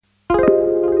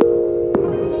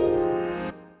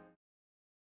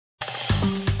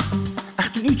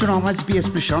تنام SBS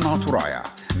بشان ترايا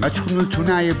ما تخنوا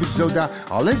التناية بالزودة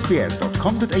على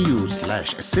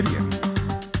sbs.com.au/Assyrian.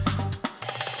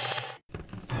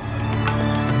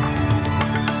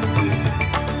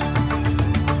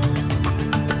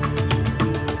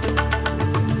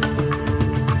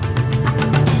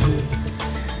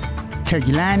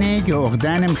 تجلاني جو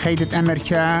أغدان مخيدة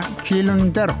أمريكا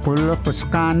كيلون درقل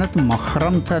بسقانة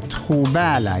مخرمة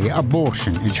خوبالة يا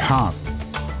أبورشن إجهاض.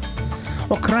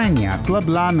 أوكرانيا طلب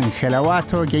لا من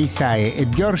خلواته جيساي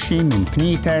إدجرشي من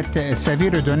بنيتة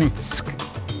سيفيرودونيتسك.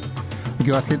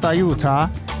 جوات لطايوتا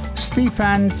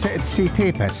ستيفان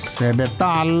سيتيبس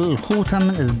بالطعل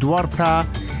الخوتم دورتا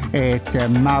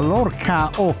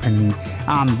مالوركا أوبن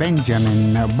عن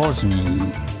بنجامين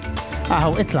بوزمي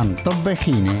أهو إتلم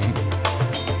طبخيني.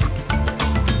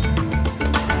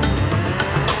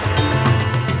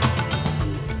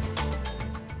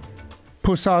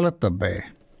 بوصال الطبي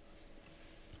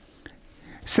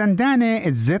سندانة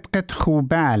الزدقة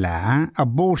خوبالة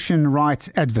Abortion Rights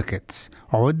Advocates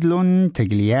عدلن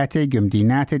تقليات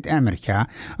جمدينات أمريكا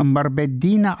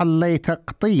مبربدين علي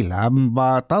تقطيلة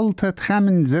مباطلة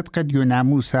خمن زدقة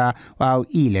يناموسا أو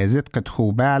إلى زدقة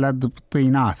خوبالة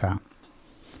بطيناثا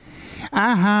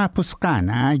آها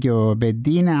بسقانا جو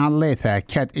بدينا عليثا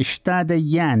كات اشتاد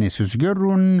يانس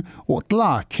وزقرن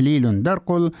وطلع كليل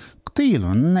درقل قطيل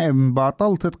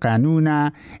مباطلة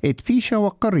قانونا اتفيشا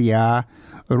وقرية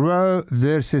رو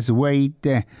versus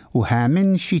ويد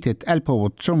وهامن شيتة ألبا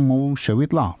وتصمو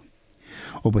شويطلا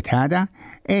وبتهذا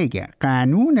ايجا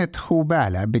قانونة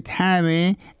خوبالة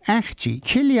بتحاوي اختي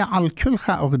كليا على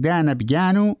كلخة اغدانا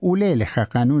بجانو وليلخة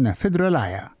قانونة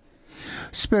فدرالايا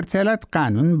سبرتلت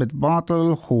قانون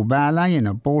بتباطل خوبالة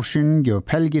ينبورشن جو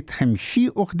بلجت خمشي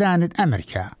اغدانة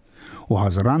امريكا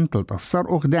وهزران تلتصر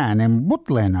اغدان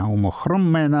بطلنا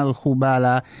ومخرمنا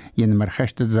الخوبالة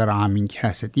ينمرخشت الزرعة من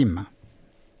كاسة يمة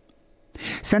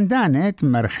سندانت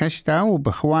مرخشتا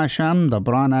وبخواشا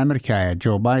مدبران أمريكا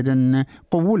جو بايدن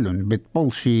قولن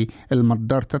بتبلشي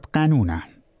المدرتة قانونا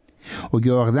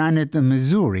وجو أغدانة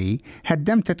ميزوري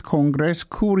هدمتت كونغرس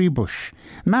كوري بوش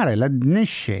مارلد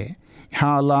نشي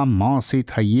حالا ماسي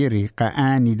تهيري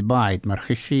قاني دبايد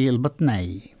مرخشي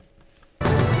البطني.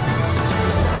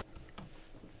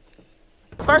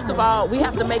 First of all, we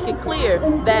have to make it clear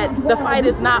that the fight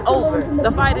is not over.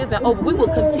 The fight isn't over. We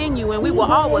will continue and we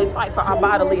will always fight for our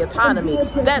bodily autonomy.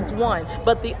 That's one.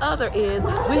 But the other is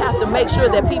we have to make sure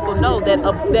that people know that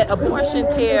that abortion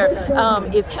care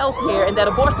is health care and that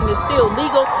abortion is still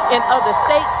legal in other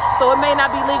states. So it may not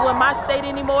be legal in my state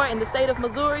anymore, in the state of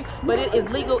Missouri, but it is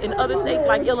legal in other states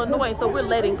like Illinois. And so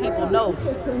we're letting people know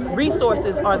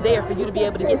resources are there for you to be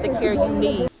able to get the care you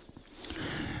need.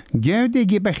 جودة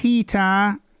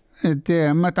جبخيتا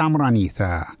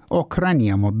متعمرانيثا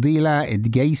أوكرانيا مضيلة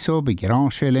اتجيسو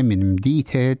بجراشل من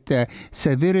مدينة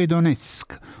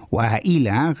سيفيرودونيتسك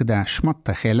وإلى غدا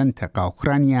شمطة خيلنتقى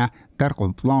أوكرانيا درق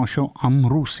بلاشو عم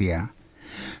روسيا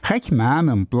حكمة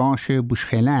من بلاشو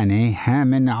بوشخلاني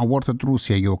هامن عورت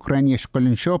روسيا أوكرانيا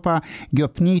شقلن شوبا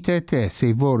جبنيتة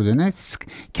سيفيرودونيتسك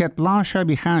كت بلاشا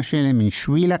بخاشل من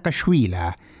شويلة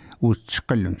قشويلة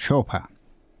وشقلن شوبا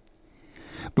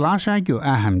بلاشا جو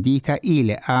أهم ديتا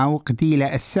إلى أو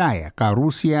قديلة الساية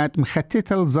روسيا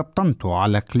مختتة الزبطنتو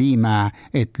على قليمة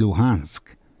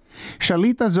لوهانسك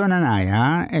شليطة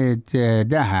زونانايا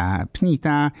داها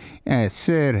بنيتا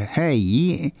سير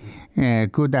هاي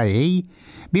كوداي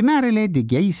بمارلة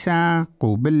دجيسا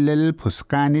قوبل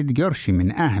البسقان دجرشي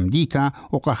من أهم ديتا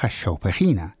وقخشو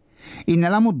بخينا إن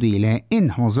لمضيلة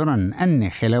إن حضرن أن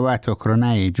خلوات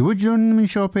أوكرانيا جوجن من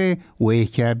شوبه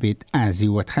ويكا بيت آزي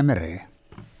وتخمره.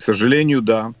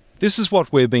 This is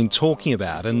what we've been talking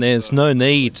about, and there's no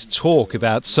need to talk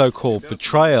about so-called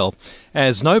betrayal,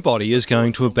 as nobody is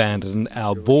going to abandon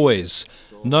our boys.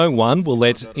 No one will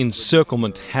let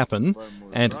encirclement happen,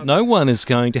 and no one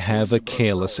is going to have a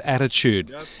careless attitude.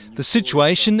 The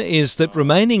situation is that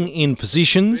remaining in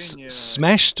positions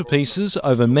smashed to pieces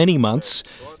over many months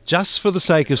just for the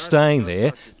sake of staying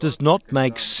there does not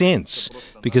make sense,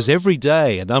 because every day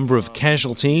a number of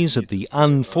casualties at the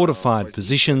unfortified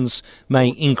positions may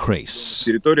increase.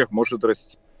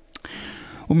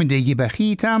 ومن ديجي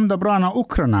بخيتا مدبرانا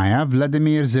أوكرانيا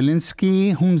فلاديمير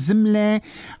زيلينسكي هم زملة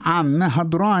عم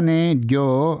هدرانة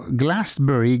جو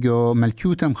غلاسبري جو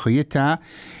ملكوتا مخيطة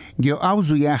جو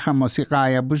أوزو ياخا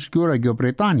موسيقايا بشجورة جو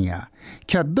بريطانيا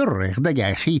كالضرق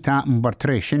دقاي خيتا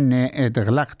مبرتريشن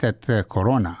ادغلقتت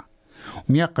كورونا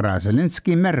وميقرأ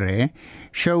زيلينسكي مرة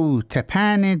شو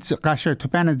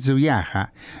تباند زوياخا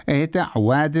ايتا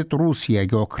عوادة روسيا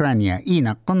جو أوكرانيا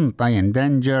إينا قنطة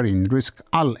يندنجر in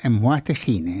risk الأموات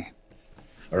خينة.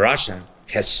 Russia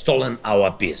has stolen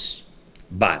our peace.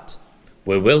 But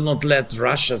we will not let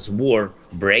Russia's war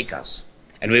break us,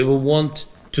 and we will want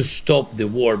to stop the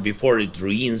war before it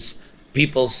ruins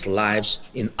people's lives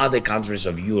in other countries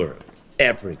of Europe,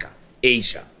 Africa,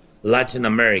 Asia, Latin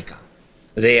America.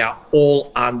 They are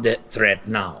all under threat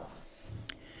now.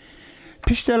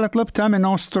 بيشتغل طلبتها من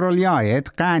أستراليا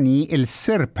تقاني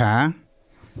السربا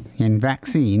يعني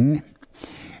فاكسين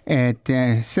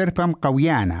سربا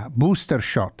مقويانا بوستر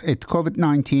شوت ات كوفيد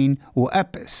 19 واب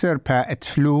سربا ات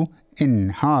فلو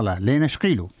ان هالا لين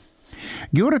شقيلو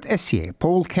جورة اسيا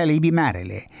بول كالي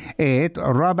بمارلي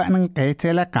رابع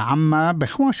ننقيتلا كعما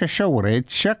بخواش شورت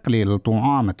شقلي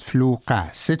لطعامة فلو قا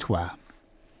ستوا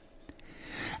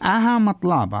أها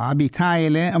مطلبة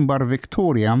بتايلة امبر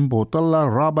فيكتوريا بوطلة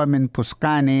رابع من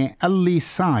بسقاني اللي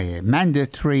صاية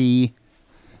mandatory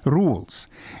rules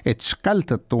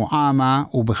اتشقلت الطعامة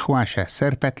وبخواشة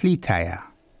سربت ليتايا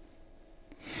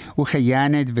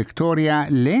وخيانة فيكتوريا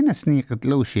لين سنيقة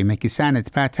لوشي مكسانة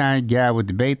باتا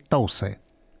جاود بيت توصي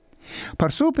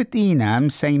برسوبة إينا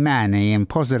مسيمانة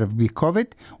ينبوزرف بكوفيد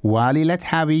والي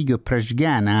لتحاوي جو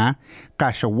برشجانا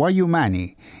قاشوايو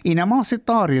ماني إنا ماسي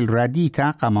طاري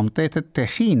الراديتا قممطيت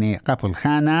التخيني قبل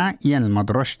خانا ين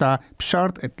المدرشتا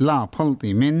بشرط إطلاع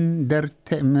بلطي من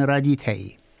درت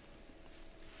راديتي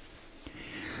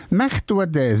مخت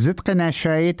ود زدقنا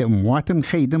شايت مواتم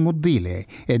خيد مضيلة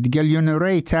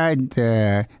اتقليونوريتا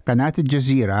قناة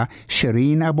الجزيرة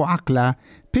شيرين أبو عقلة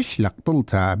بشلق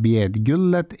طلتا بيد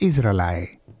قلة إزرائيل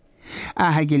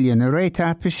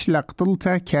قليونوريتا بشلق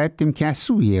طلتا كاتم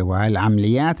كاسوية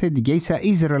والعمليات دقيسة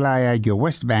إزرائيل جو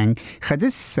وست بانك خد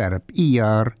السرب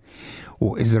إيار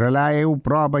وإزرائيل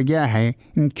وبرابا جاهي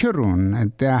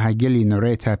انكرون داها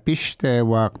قليونوريتا بشتا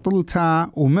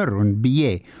وقتلتا ومرون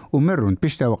بيه ومرون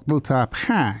بشتا وقتلتا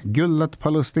بخا قلة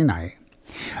فلسطينية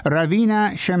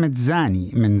رافينا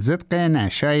شمتزاني من زدقنا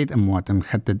شايد أموات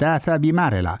مخدداثة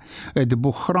بمارلا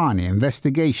بخراني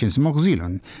انفستيجيشنز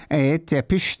مغزيلون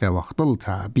بشتا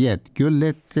وقتلتا بيد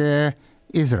قلة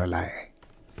إزرائيل.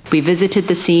 We visited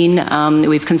the scene,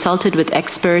 we've consulted with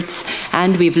experts,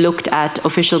 and we've looked at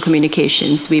official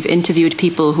communications. We've interviewed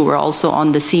people who were also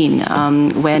on the scene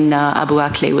when Abu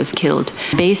Akleh was killed.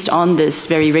 Based on this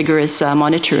very rigorous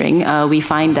monitoring, we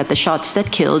find that the shots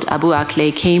that killed Abu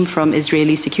Akleh came from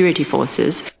Israeli security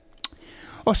forces.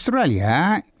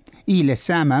 Australia إلى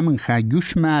سامة من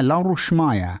خاجوشما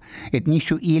لاروشمايا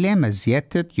اتنيشو إلى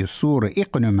مزيادة يصور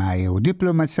إقنوماية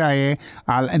ودبلوماسية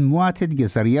على أموات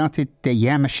جزريات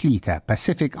التيام شليتا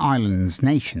Pacific Islands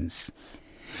Nations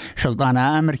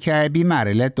شلطانة أمريكا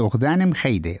بمارلة أخذان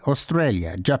مخيدة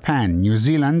أستراليا جابان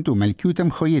نيوزيلاند وملكوت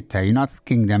مخيطة يونايتد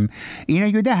كينغدم إنا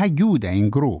يداها جودة إن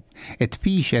جروب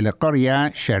اتبيش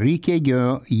لقرية شريكة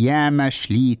جو ياما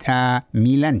شليتا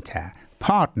ميلانتا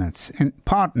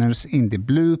partners in the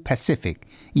Blue Pacific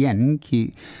ين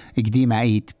كي قديمة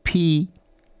عيد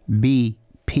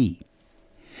PBP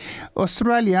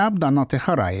أستراليا بدأت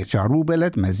خراية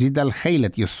جاروبلت مزيد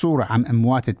الخيلة يصور عن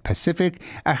أموات الباسيفيك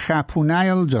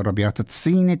أخابونايل جربيات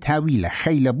الصين تاويلة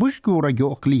خيلة بشجورة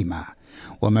جو إقليمة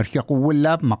ومركق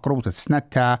ولاب مقروطة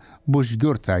سنتا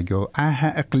بشجورتا جو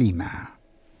إقليمة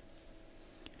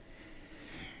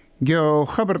جو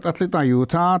خبرت أتليتا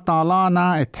يوتا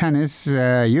طالانا التنس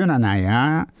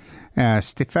يونانايا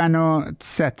ستيفانو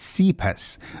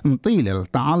تساتسيباس مطيل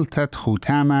طالتت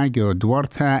ختامة جو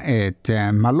دورتا ات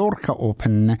مالوركا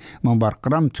أوبن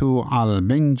مبرقرمتو على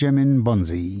بنجامين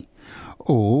بونزي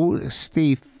و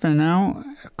ستيفانو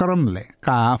قرملي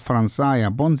قا فرنسايا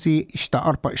بونزي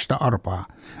اشتا أربا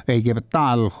ايجي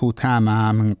بالطعل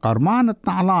ختامة من قرمان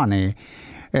الطعلاني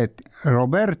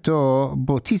روبرتو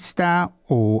بوتيستا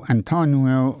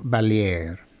وأنطونيو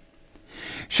باليير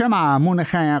شمعة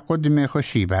مونخايا قدمة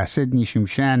خشيبة سيدني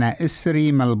شمشانة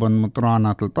إسري ملبون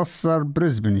مطرانة تلتصر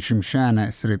بريسبن شمشانة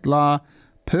إسري طلا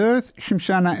بيرث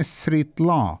شمشانة إسري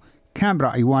طلا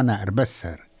كامبرا أيوانا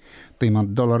أربسر قيمة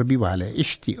 $1 بيوالي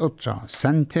اشتي أطشا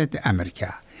سنتة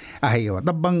أمريكا أهي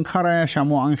وضبن خرايا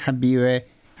شاموعا خبيوة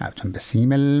هاتون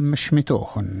بسيم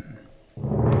المشمتوخن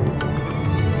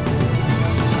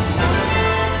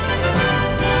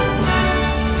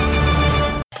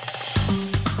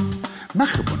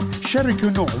مخبون شاركوا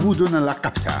عبودنا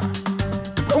لقبتها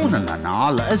تابعونا لنا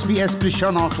على SBS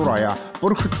بالشانات ورايا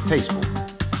برخة فيسبوك